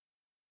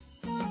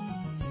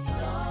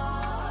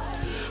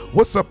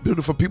What's up,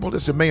 beautiful people?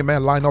 This is your main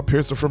man, Lionel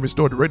Pearson from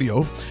Restored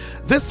Radio.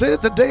 This is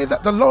the day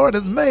that the Lord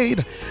has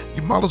made.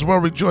 You might as well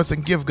rejoice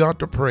and give God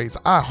the praise.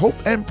 I hope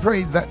and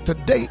pray that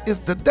today is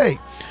the day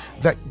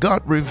that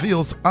God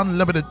reveals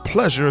unlimited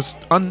pleasures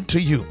unto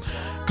you.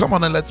 Come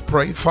on and let's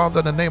pray. Father,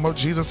 in the name of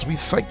Jesus, we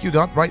thank you,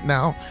 God, right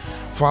now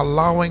for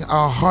allowing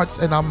our hearts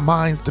and our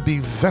minds to be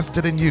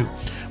vested in you.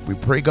 We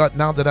pray, God,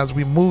 now that as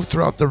we move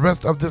throughout the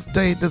rest of this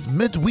day, this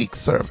midweek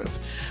service,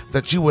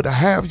 that you would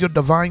have your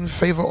divine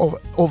favor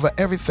over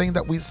everything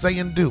that we say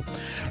and do.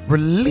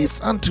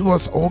 Release unto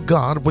us, oh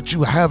God, what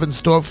you have in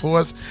store for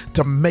us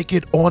to make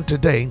it on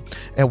today,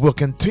 and we'll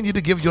continue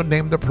to give your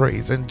name the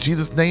praise. In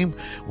Jesus' name,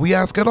 we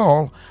ask it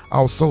all.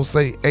 I'll so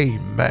say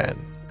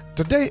amen.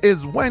 Today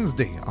is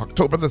Wednesday,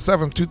 October the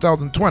 7th,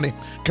 2020.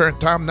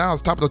 Current time now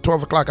is top of the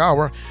 12 o'clock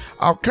hour.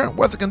 Our current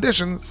weather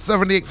conditions,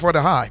 78 for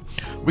the high.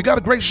 We got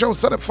a great show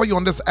set up for you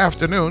on this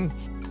afternoon.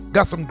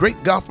 Got some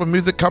great gospel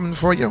music coming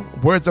for you,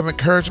 words of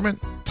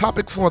encouragement,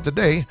 topic for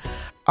today.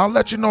 I'll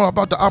let you know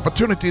about the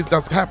opportunities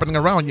that's happening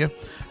around you,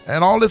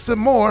 and all this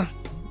and more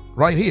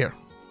right here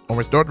on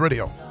Restored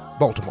Radio,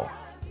 Baltimore.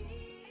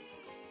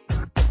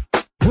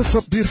 What's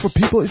up, beautiful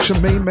people? It's your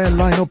main man,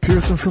 Lionel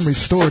Pearson from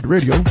Restored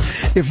Radio.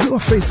 If you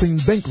are facing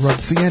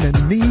bankruptcy and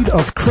in need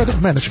of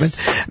credit management,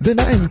 then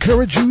I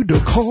encourage you to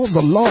call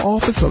the law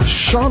office of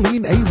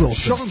Charlene A.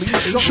 Wilson.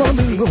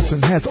 Charlene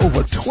Wilson has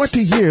over 20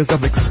 years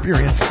of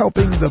experience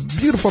helping the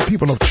beautiful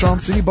people of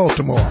Chauncey,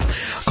 Baltimore.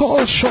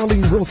 Call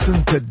Charlene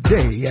Wilson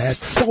today at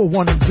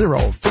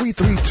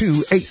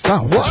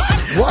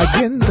 410-332-8000. What?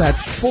 Again,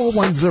 that's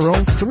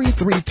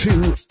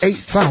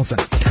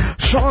 410-332-8000.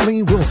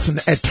 Charlene Wilson,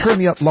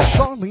 attorney at law.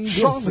 Charlene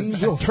Wilson,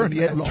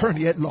 attorney at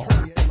law.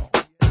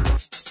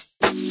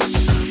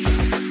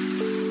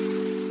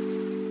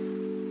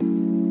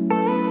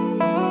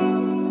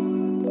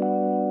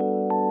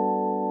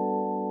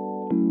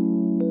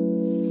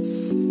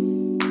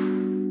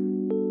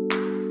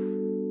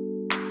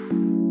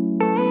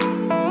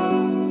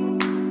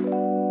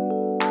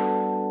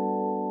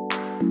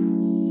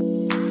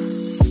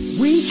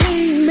 We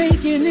can't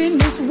make it in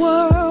this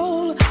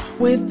world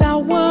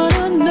without one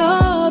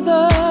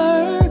another.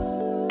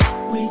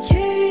 We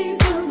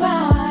can't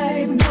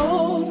survive,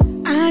 no.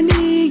 I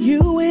need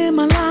you in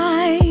my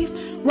life,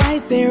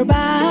 right there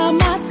by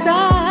my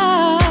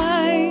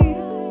side.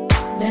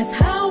 That's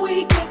how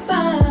we get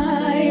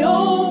by.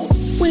 Oh,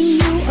 when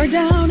you are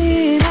down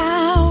and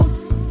out,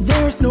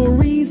 there's no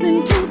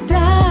reason to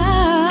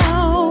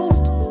doubt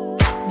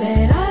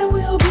that I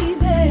will be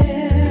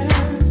there.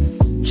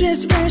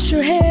 Just rest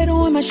your head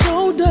on my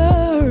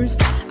shoulders,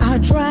 I'll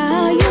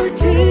dry your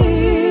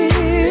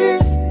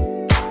tears.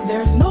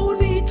 There's no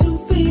need to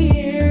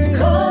fear,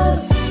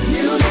 'cause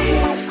you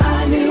need,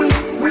 I need,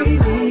 we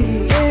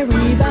need.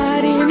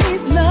 Everybody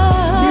needs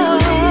love. You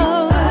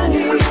need, I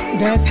need.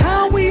 That's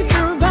how we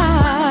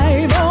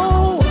survive.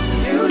 Oh,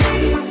 you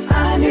need,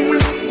 I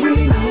need, we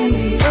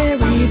need.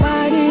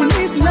 Everybody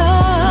needs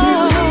love.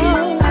 You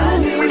need, I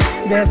need.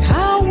 That's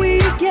how we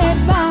get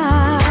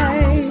by.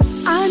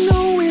 I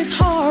know it's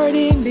hard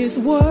in this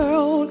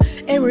world.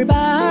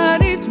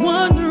 Everybody's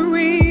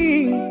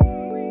wondering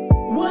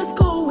what's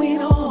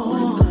going on.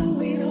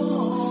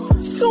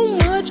 So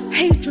much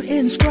hatred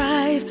and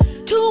strife.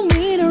 Too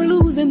many are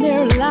losing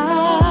their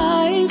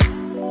lives,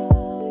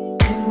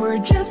 and we're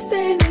just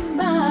standing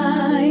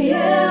by.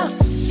 Yeah,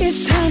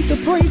 it's time to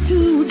pray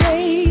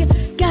today.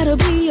 Gotta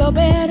be a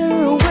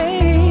better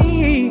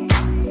way.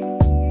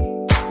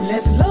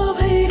 Let's love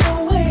hate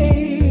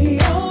away.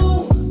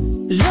 Oh,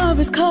 love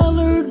is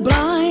colored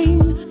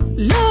blind.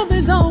 Love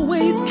is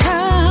always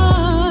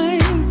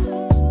kind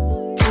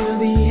till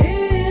the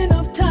end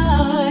of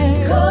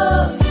time.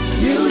 'Cause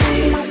you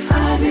need,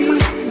 I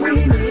need, we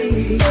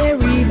need.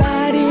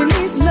 Everybody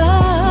needs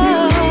love.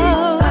 You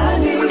need, I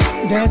need.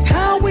 That's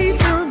how we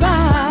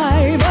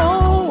survive.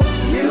 Oh,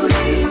 you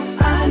need,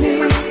 I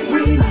need,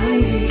 we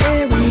need.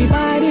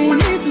 Everybody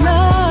needs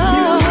love.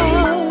 You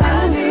need, I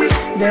need.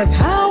 That's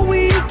how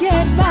we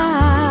get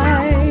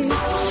by.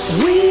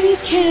 We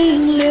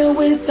can't live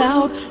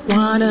without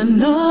one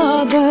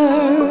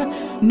another.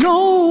 No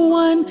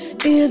one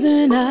is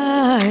an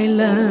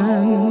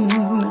island.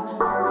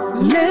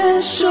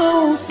 Let's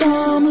show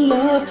some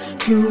love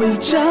to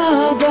each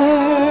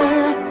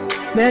other.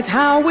 That's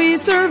how we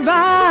survive.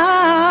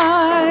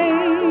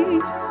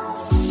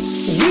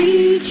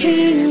 We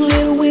can't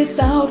live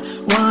without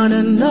one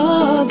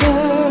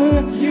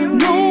another.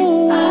 No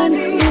one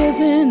is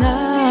an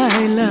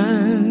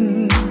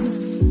island.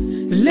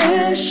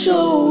 Let's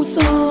show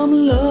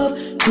some love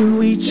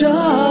to each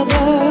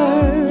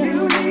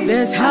other.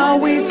 That's how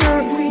we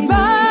survive.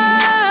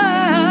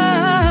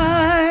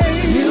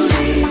 You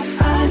need,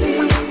 I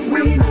need,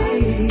 we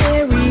need.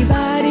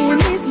 Everybody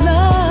needs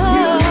love.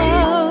 You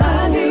need, I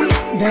need.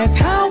 That's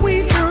how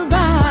we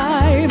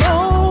survive.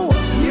 Oh,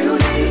 you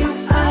need,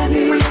 I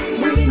need,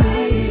 we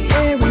need.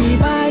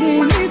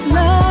 Everybody needs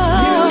love.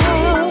 You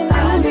need, I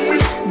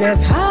need.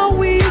 That's how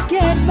we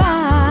get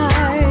by.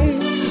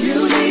 You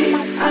need,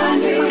 I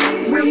need,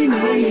 we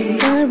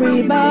need.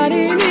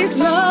 Everybody needs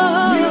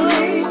love. You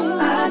need,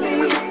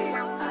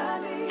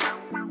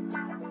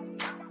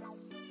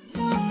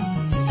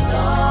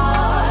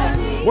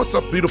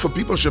 What's up, beautiful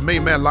people? It's your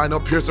main man, Lionel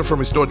Pearson from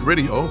Restored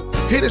Radio,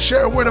 here to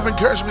share a word of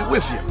encouragement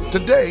with you.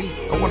 Today,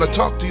 I want to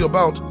talk to you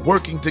about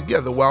working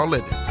together while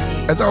in it.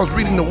 As I was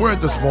reading the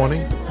word this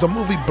morning, the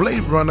movie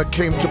Blade Runner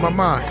came to my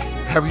mind.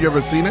 Have you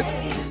ever seen it?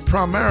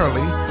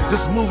 Primarily,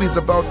 this movie is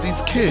about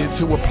these kids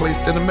who were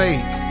placed in a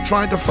maze,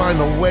 trying to find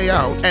a way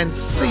out and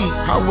see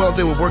how well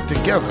they would work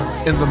together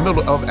in the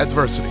middle of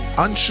adversity.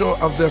 Unsure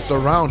of their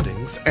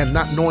surroundings and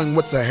not knowing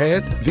what's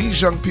ahead, these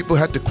young people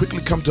had to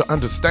quickly come to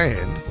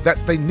understand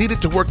that they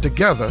needed to work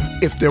together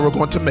if they were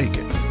going to make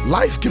it.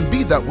 Life can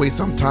be that way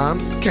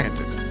sometimes, can't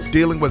it?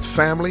 Dealing with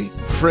family,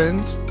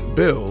 friends,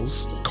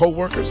 bills,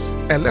 co-workers,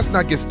 and let's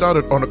not get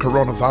started on the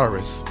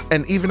coronavirus,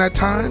 and even at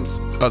times,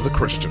 other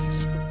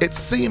Christians. It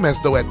seems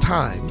as though at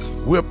times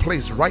we're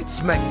placed right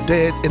smack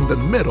dead in the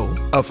middle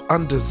of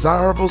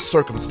undesirable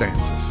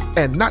circumstances,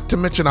 and not to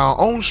mention our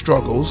own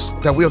struggles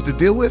that we have to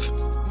deal with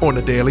on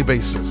a daily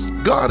basis.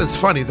 God is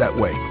funny that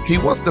way. He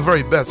wants the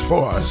very best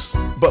for us,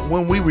 but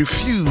when we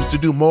refuse to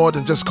do more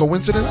than just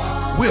coincidence,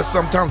 we are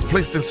sometimes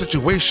placed in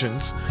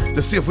situations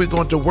to see if we're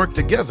going to work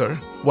together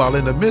while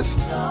in the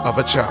midst of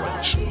a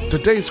challenge.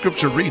 Today's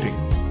scripture reading,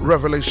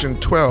 Revelation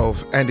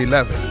 12 and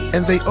 11.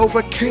 And they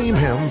overcame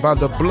him by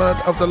the blood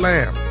of the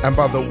Lamb and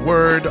by the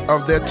word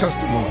of their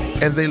testimony,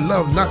 and they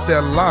loved not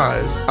their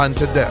lives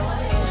unto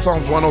death.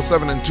 Psalm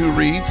 107 and 2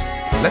 reads,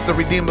 Let the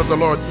redeemed of the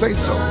Lord say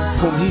so,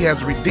 whom he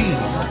has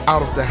redeemed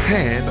out of the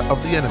hand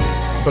of the enemy.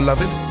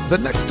 Beloved, the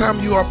next time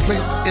you are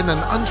placed in an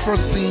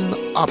unforeseen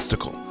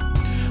obstacle,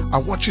 I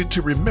want you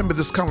to remember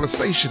this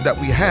conversation that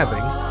we're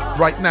having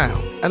right now,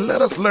 and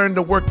let us learn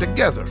to work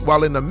together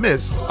while in the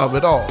midst of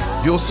it all.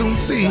 You'll soon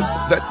see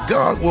that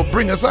God will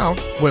bring us out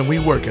when we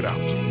work it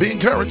out. Be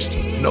encouraged.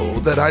 Know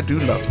that I do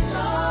love you.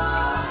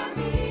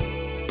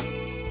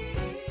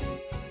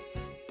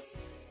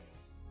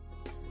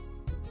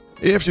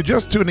 If you're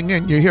just tuning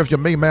in, you hear your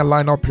main man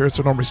Lionel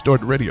Pearson on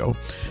Restored Radio,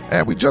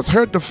 and we just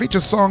heard the feature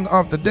song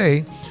of the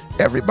day,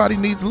 Everybody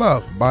Needs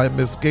Love by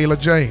Miss Gayla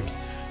James.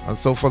 And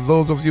so for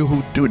those of you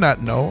who do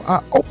not know,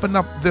 I open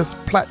up this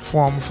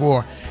platform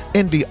for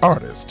indie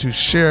artists to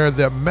share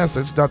their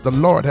message that the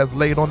Lord has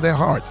laid on their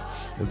hearts.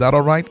 Is that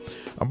all right?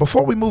 And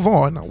before we move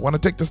on, I want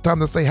to take this time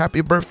to say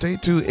happy birthday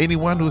to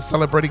anyone who's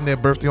celebrating their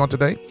birthday on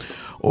today.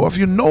 Or if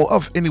you know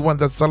of anyone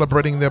that's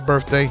celebrating their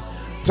birthday,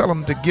 tell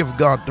them to give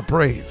God the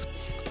praise.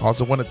 I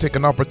also want to take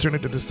an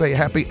opportunity to say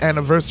happy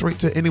anniversary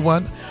to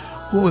anyone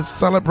who is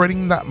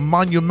celebrating that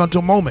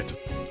monumental moment.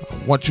 I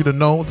want you to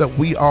know that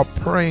we are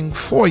praying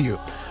for you,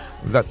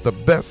 that the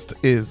best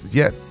is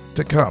yet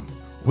to come.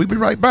 We'll be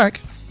right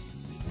back,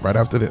 right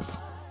after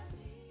this.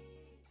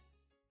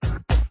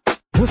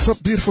 What's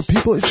up, beautiful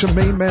people? It's your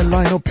main man,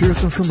 Lionel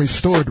Pearson from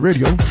Restored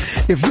Radio.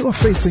 If you are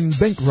facing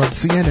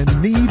bankruptcy and in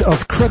need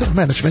of credit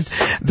management,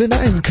 then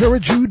I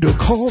encourage you to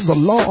call the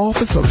law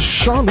office of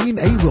Charlene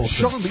A.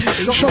 Wilson.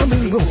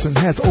 Charlene Wilson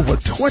has over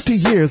 20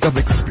 years of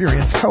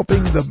experience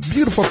helping the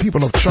beautiful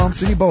people of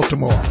Chauncey,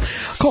 Baltimore.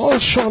 Call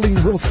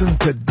Charlene Wilson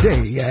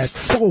today at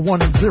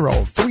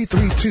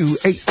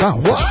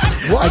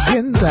 410-332-8000.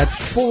 Again, that's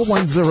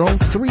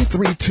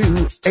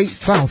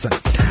 410-332-8000.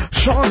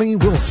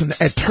 Charlene Wilson,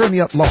 attorney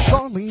at law.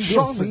 Charlene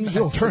Wilson,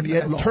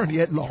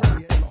 attorney at law.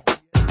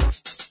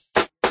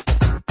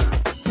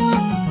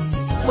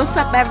 What's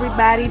up,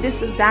 everybody?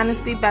 This is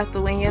Dynasty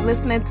Bethel, and you're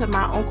listening to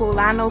my Uncle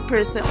Lionel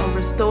Pearson on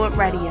Restored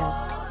Radio.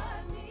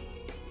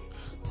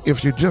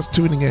 If you're just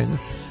tuning in,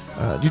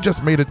 you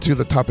just made it to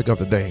the topic of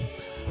the day,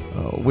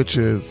 which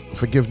is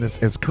Forgiveness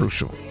is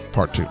Crucial,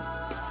 Part 2.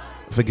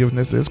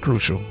 Forgiveness is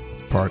Crucial,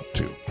 Part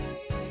 2.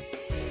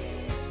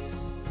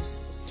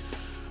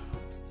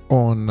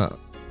 On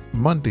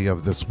Monday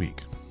of this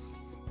week,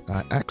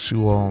 I asked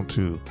you all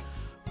to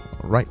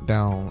write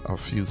down a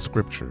few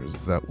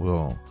scriptures that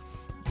will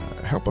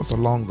help us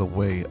along the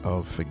way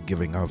of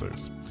forgiving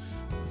others.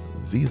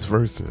 These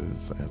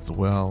verses, as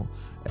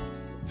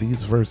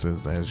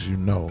you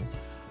know,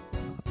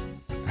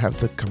 have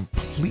the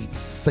complete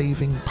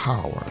saving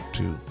power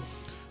to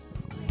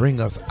bring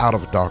us out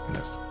of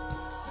darkness,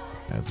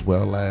 as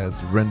well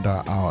as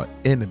render our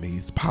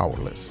enemies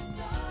powerless.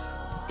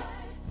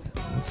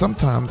 And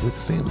sometimes it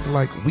seems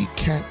like we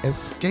can't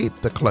escape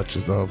the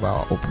clutches of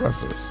our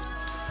oppressors,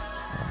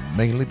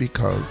 mainly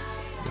because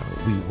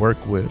we work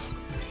with,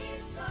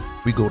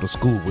 we go to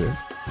school with,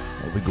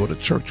 we go to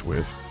church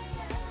with,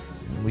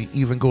 and we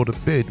even go to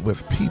bed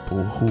with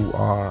people who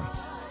are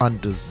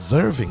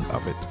undeserving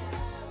of it,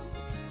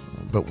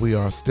 but we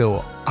are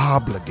still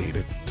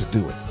obligated to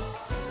do it.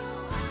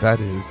 That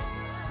is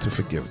to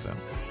forgive them.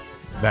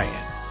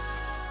 Man.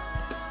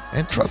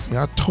 And trust me,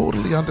 I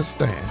totally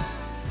understand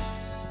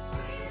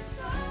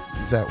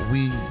that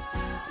we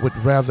would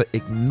rather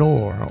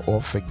ignore or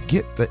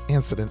forget the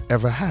incident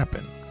ever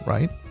happened,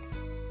 right?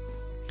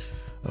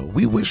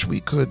 We wish we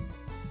could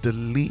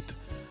delete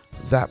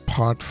that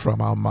part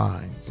from our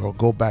minds or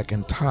go back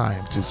in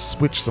time to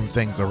switch some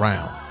things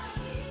around.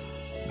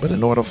 But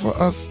in order for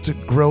us to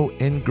grow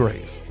in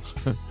grace,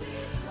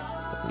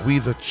 we,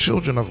 the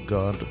children of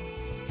God,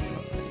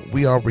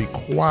 we are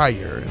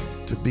required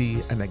to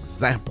be an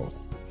example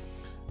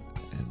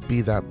and be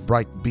that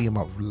bright beam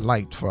of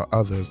light for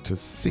others to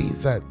see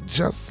that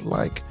just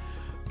like,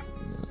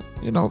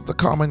 the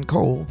common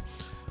cold,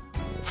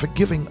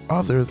 forgiving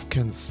others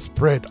can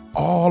spread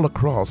all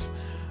across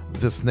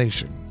this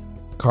nation,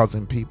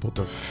 causing people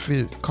to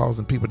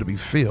be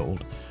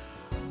filled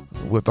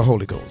with the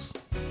Holy Ghost,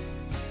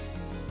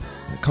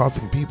 and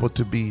causing people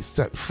to be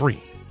set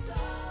free,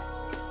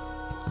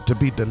 to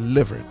be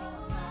delivered,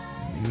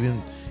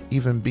 and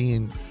even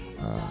being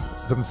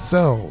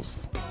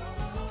themselves,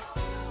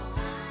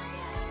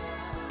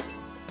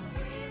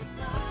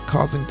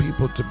 causing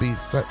people to be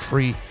set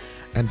free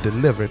and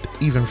delivered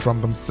even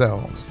from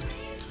themselves.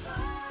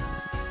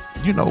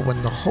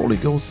 When the Holy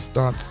Ghost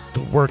starts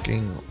to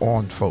working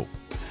on folk,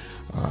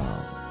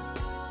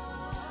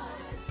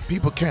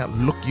 people can't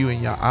look you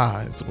in your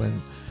eyes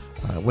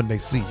when they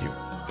see you.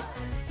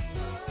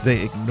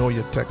 They ignore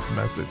your text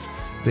message.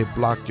 They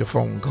block your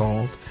phone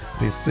calls.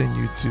 They send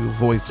you to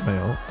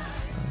voicemail.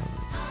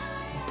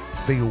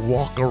 They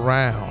walk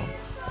around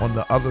on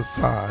the other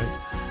side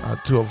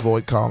to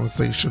avoid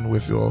conversation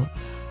with you,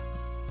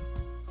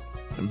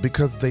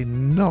 because they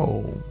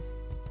know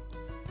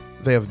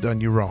they have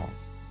done you wrong.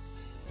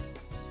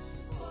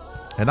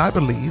 And I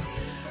believe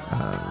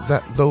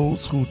that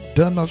those who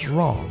done us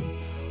wrong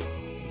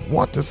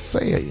want to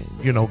say,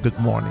 good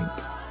morning,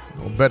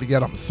 or better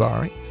yet, I'm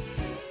sorry.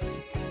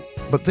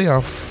 But they are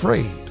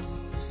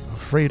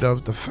afraid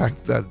of the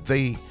fact that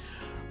they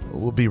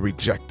will be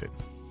rejected.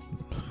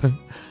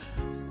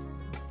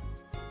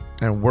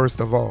 And worst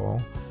of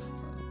all,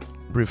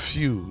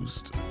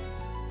 refused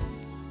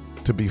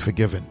to be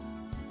forgiven.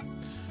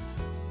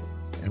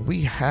 And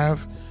we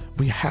have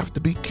to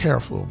be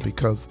careful,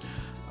 because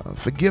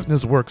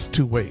forgiveness works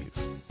two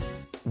ways.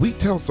 We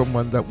tell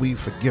someone that we've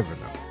forgiven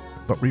them,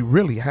 but we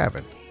really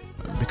haven't.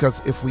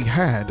 Because if we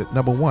had,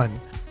 number one,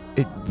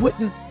 it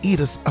wouldn't eat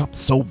us up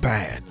so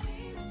bad.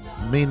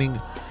 Meaning,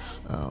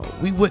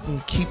 we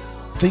wouldn't keep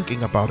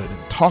thinking about it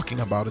and talking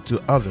about it to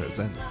others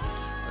and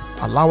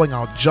allowing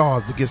our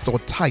jaws to get so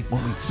tight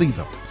when we see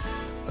them.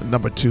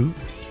 Number two,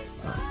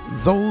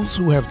 those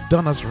who have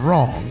done us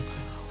wrong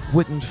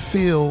wouldn't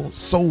feel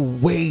so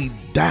weighed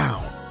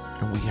down.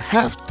 And we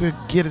have to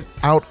get it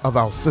out of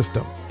our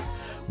system.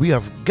 We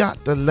have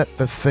got to let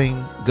the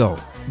thing go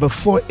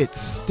before it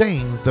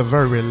stains the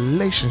very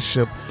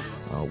relationship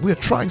we're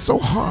trying so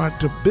hard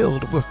to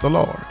build with the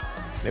Lord.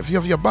 If you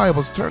have your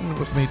Bibles, turn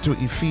with me to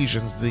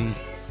Ephesians, the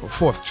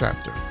 4th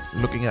chapter,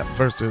 looking at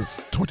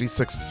verses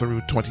 26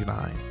 through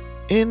 29.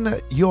 In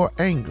your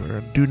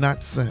anger, do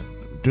not sin.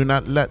 Do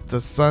not let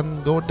the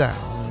sun go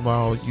down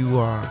while you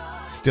are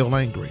still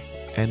angry.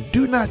 And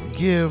do not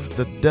give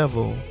the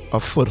devil a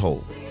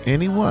foothold.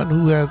 Anyone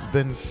who has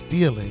been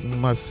stealing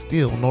must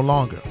steal no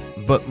longer,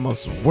 but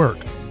must work,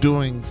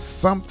 doing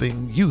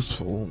something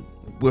useful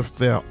with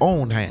their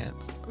own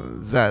hands,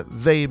 that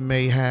they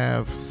may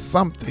have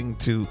something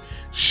to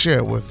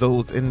share with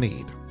those in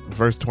need.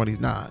 Verse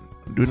 29.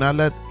 Do not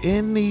let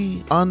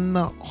any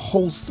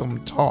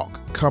unwholesome talk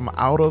come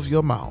out of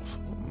your mouth,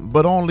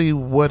 but only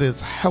what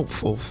is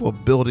helpful for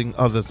building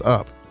others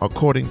up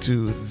according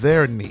to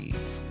their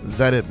needs,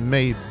 that it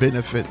may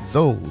benefit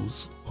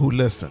those who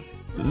listen.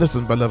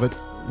 Listen, beloved,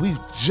 we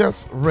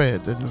just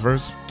read in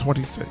verse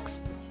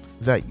 26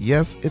 that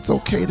yes, it's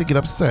okay to get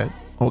upset,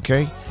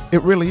 okay?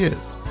 It really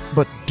is.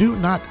 But do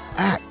not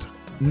act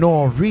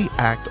nor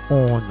react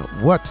on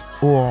what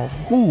or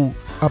who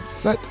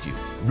upset you.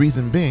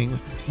 Reason being,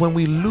 when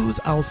we lose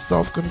our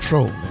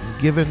self-control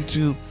and give in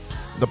to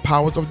the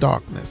powers of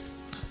darkness,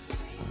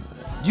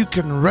 you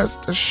can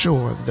rest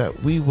assured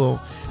that we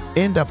will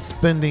end up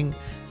spending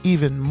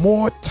even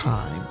more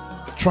time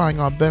trying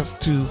our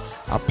best to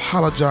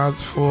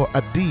apologize for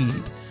a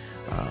deed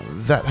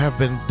that have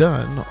been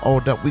done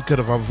or that we could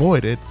have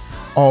avoided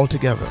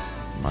altogether.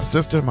 My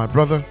sister, my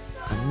brother,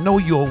 I know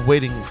you're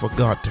waiting for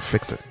God to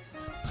fix it.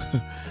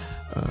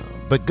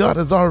 But God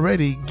has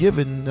already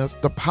given us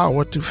the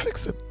power to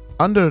fix it.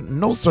 Under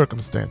no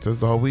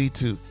circumstances are we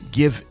to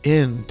give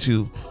in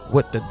to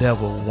what the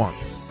devil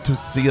wants, to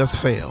see us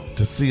fail,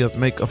 to see us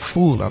make a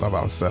fool out of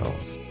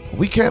ourselves.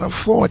 We can't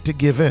afford to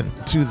give in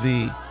to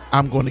the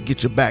I'm going to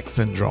get you back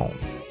syndrome.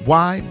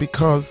 Why?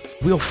 Because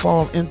we'll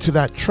fall into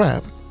that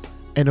trap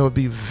and it will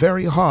be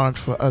very hard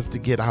for us to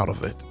get out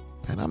of it.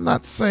 And I'm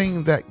not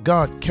saying that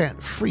God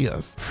can't free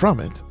us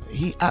from it.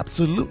 He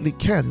absolutely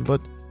can,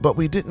 but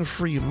we didn't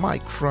free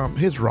Mike from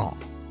his wrong.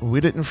 We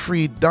didn't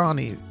free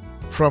Donnie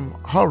from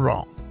her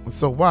wrong.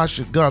 So why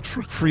should God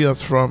free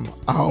us from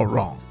our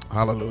wrong?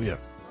 Hallelujah.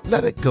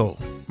 Let it go,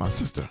 my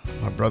sister,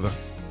 my brother.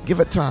 Give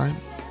it time.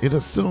 It'll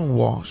soon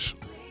wash.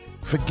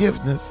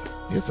 Forgiveness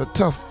is a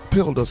tough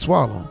pill to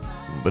swallow,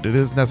 but it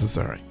is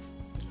necessary.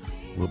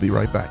 We'll be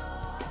right back,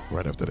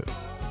 right after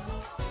this.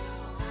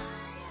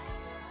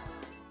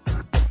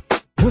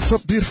 What's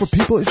up, beautiful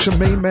people? It's your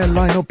main man,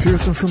 Lionel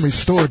Pearson from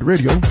Restored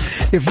Radio.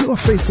 If you are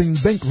facing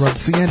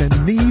bankruptcy and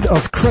in need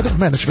of credit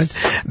management,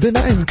 then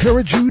I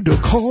encourage you to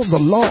call the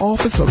law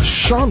office of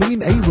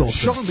Charlene A.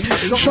 Wilson.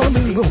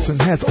 Charlene Wilson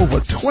has over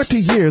 20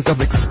 years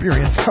of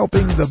experience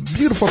helping the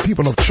beautiful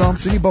people of Charm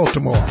City,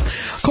 Baltimore.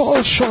 Call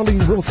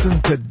Charlene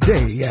Wilson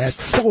today at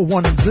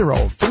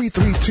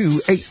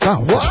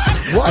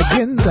 410-332-8000. What?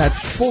 Again, that's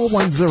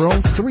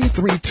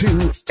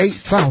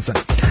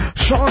 410-332-8000.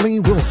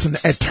 Charlene Wilson,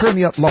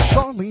 attorney at law.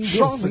 Charlene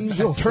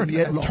Wilson, attorney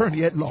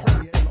at law.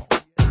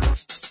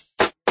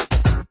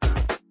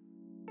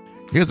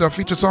 Here's our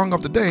feature song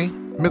of the day,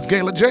 Miss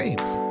Gayla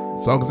James. The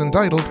song is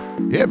entitled,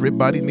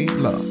 Everybody Needs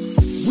Love.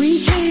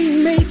 We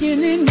can't make it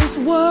in this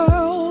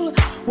world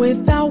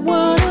without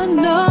one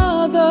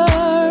another.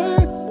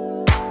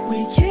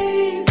 We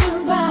can't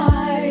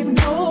survive,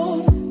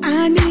 no.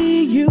 I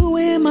need you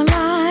in my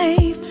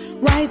life,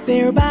 right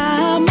there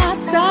by my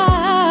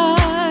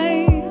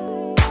side.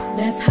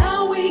 That's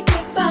how we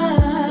get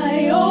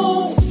by.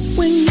 Oh,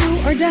 when you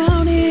are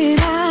down and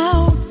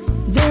out,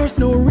 there's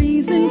no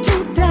reason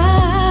to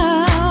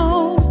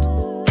doubt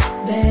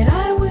that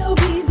I will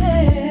be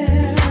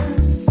there.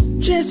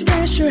 Just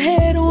rest your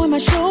head on my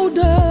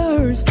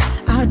shoulders,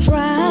 I'll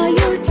dry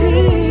your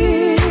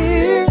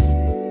tears.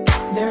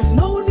 There's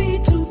no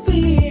need to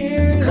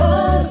fear,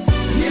 'cause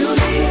you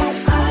need,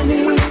 I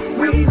need,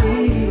 we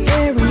need.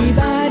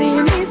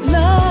 Everybody needs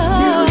love.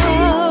 You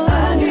need,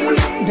 I need.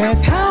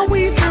 That's how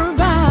we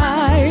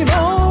survive.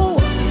 Oh,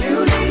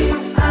 you need,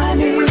 I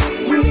need,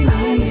 we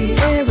need.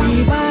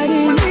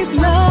 Everybody needs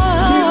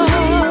love. You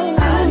need,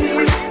 I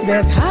need.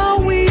 That's how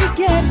we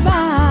get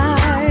by.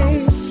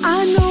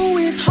 I know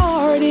it's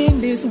hard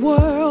in this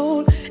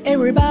world.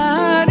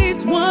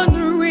 Everybody's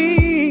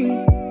wondering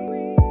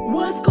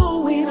what's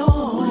going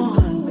on.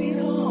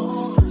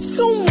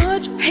 So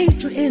much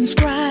hatred and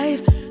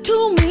strife.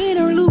 Too many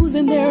are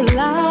losing their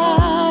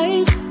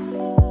lives,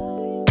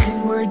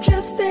 and we're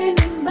just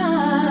standing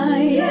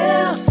by.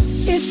 Yeah,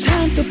 it's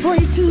time to pray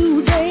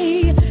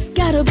today.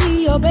 Gotta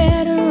be a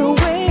better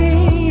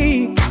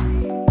way.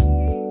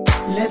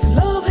 Let's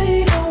love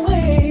hate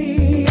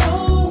away.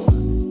 Oh,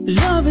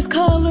 love is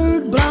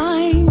colored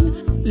blind.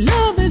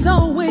 Love is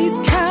always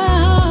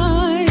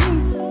kind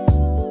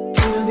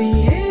till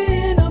the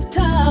end of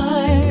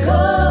time.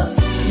 'Cause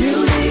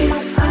you need,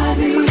 I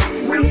need,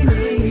 we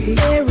need.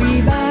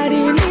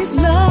 Everybody needs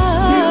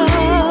love. You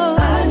need,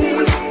 I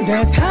need.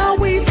 That's how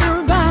we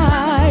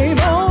survive.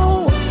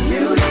 Oh,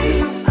 you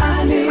need,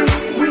 I need,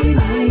 we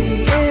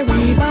need.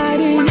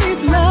 Everybody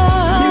needs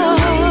love. You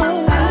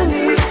need, I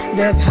need.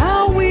 That's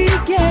how we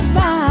get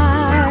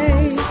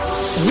by.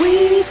 We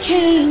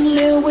can't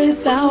live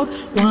without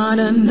one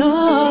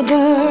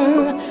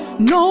another.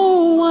 No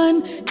one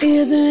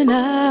is an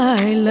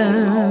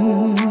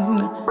island.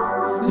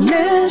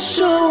 Let's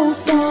show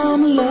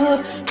some love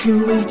to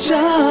each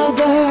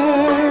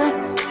other.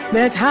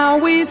 That's how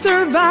we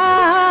survive.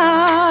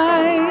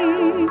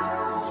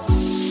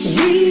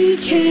 We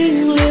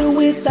can't live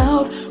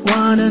without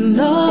one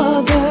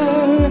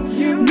another.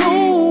 No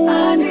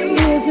one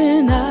is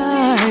an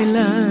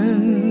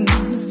island.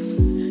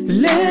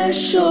 Let's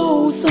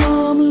show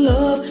some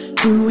love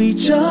to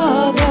each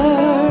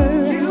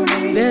other.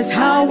 That's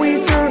how we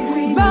survive.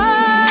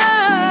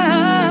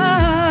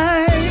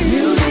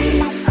 You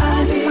need,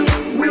 I need,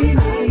 we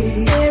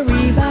need.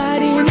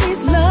 Everybody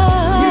needs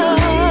love. You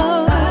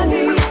need, I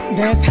need.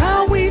 That's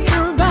how we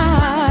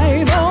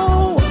survive.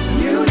 Oh,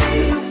 you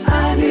need,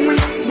 I need,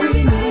 we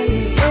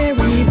need.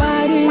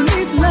 Everybody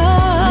needs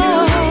love. You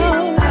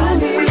need, I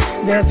need.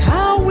 That's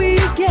how we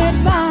get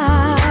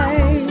by.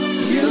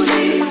 You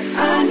need, I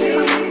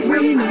need, we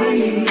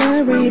need.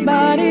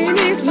 Everybody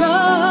needs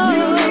love.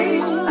 You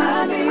need, I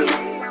need.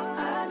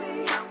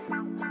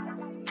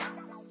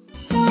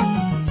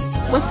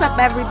 What's up,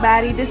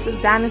 everybody? This is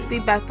Dynasty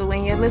Bethel,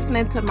 and you're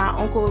listening to my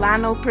Uncle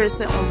Lionel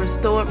Pearson on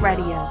Restored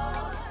Radio.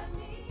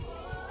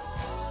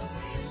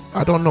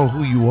 I don't know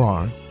who you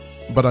are,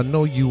 but I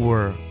know you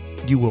were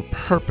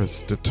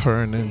purposed to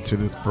turn into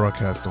this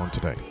broadcast on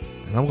today.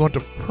 And I'm going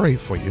to pray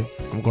for you.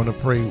 I'm going to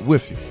pray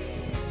with you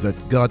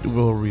that God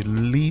will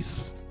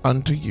release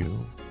unto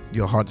you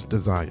your heart's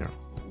desire.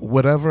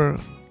 Whatever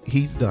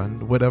he's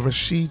done, whatever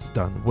she's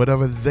done,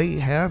 whatever they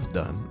have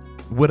done,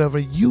 whatever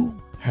you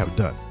have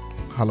done.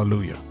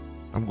 Hallelujah.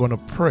 I'm going to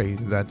pray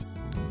that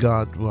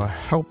God will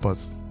help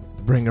us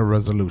bring a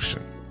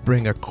resolution,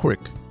 bring a quick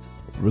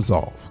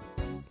resolve.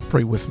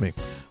 Pray with me.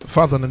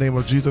 Father, in the name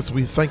of Jesus,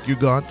 we thank you,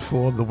 God,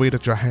 for the way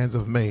that your hands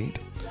have made.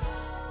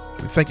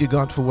 We thank you,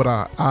 God, for what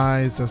our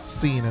eyes have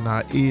seen and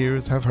our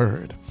ears have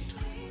heard.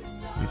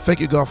 We thank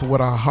you, God, for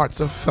what our hearts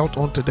have felt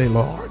on today,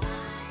 Lord,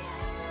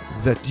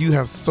 that you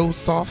have so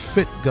saw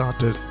fit, God,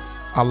 to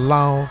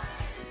allow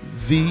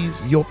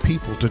these, your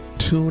people, to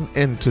tune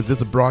into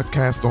this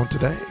broadcast on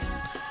today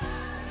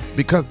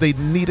because they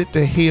needed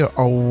to hear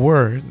a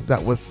word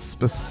that was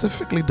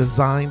specifically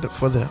designed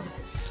for them.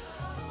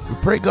 We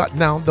pray, God,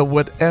 now that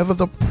whatever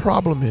the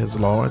problem is,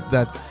 Lord,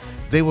 that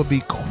they will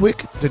be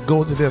quick to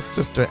go to their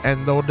sister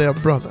and know their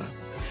brother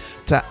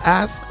to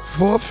ask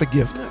for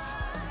forgiveness,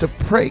 to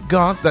pray,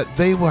 God, that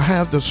they will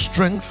have the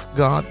strength,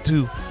 God,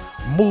 to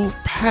move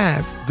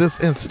past this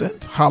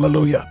incident.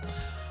 Hallelujah.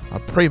 I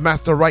pray,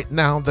 Master, right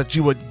now that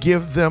you would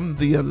give them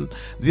the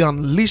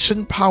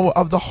unleashing power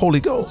of the Holy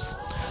Ghost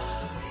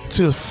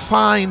to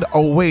find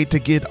a way to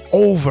get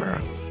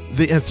over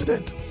the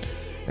incident.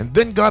 And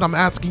then, God, I'm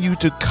asking you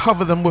to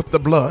cover them with the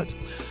blood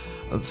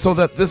so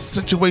that this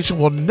situation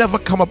will never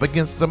come up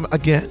against them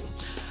again.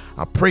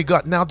 I pray,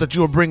 God, now that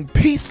you will bring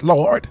peace,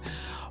 Lord,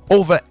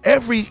 over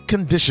every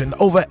condition,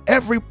 over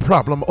every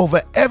problem,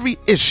 over every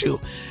issue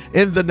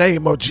in the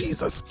name of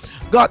Jesus.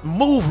 God,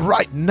 move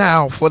right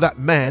now for that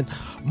man.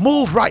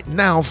 Move right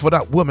now for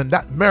that woman,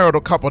 that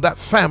marital couple, that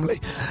family,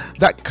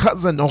 that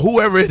cousin, or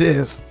whoever it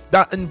is,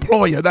 that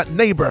employer, that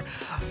neighbor.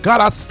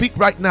 God, I speak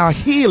right now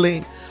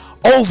healing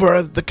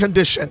over the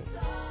condition.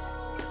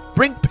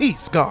 Bring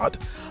peace, God,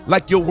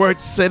 like your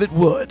word said it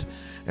would.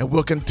 And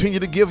we'll continue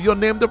to give your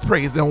name the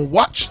praise and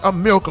watch a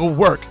miracle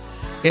work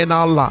in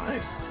our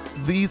lives.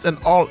 These and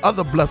all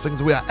other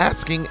blessings we are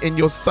asking in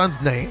your son's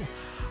name.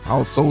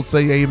 Our soul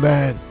say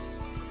amen.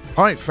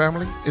 All right,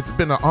 family, it's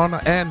been an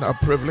honor and a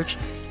privilege.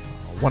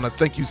 I want to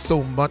thank you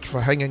so much for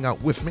hanging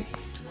out with me.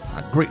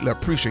 I greatly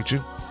appreciate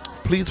you.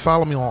 Please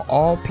follow me on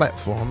all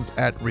platforms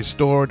at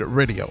Restored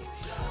Radio,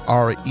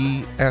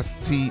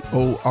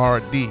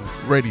 RESTORD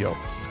Radio,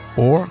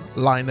 or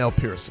Lionel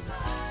Pearson.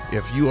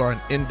 If you are an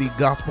indie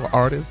gospel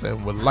artist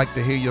and would like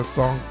to hear your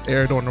song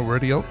aired on the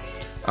radio,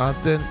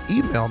 then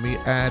email me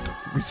at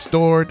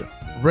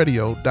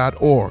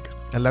restoredradio.org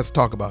and let's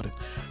talk about it.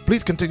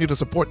 Please continue to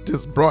support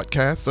this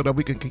broadcast so that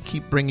we can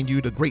keep bringing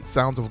you the great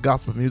sounds of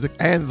gospel music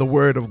and the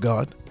Word of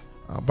God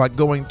by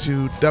going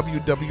to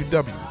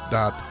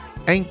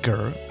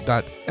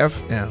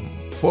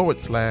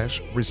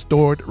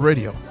www.anchor.fm/Restored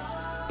Radio.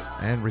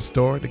 And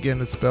Restored,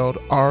 again, is spelled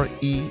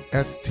RESTORD.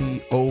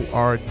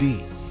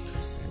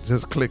 And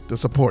just click the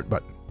support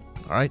button.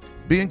 All right?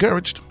 Be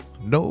encouraged.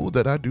 Know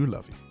that I do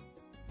love you.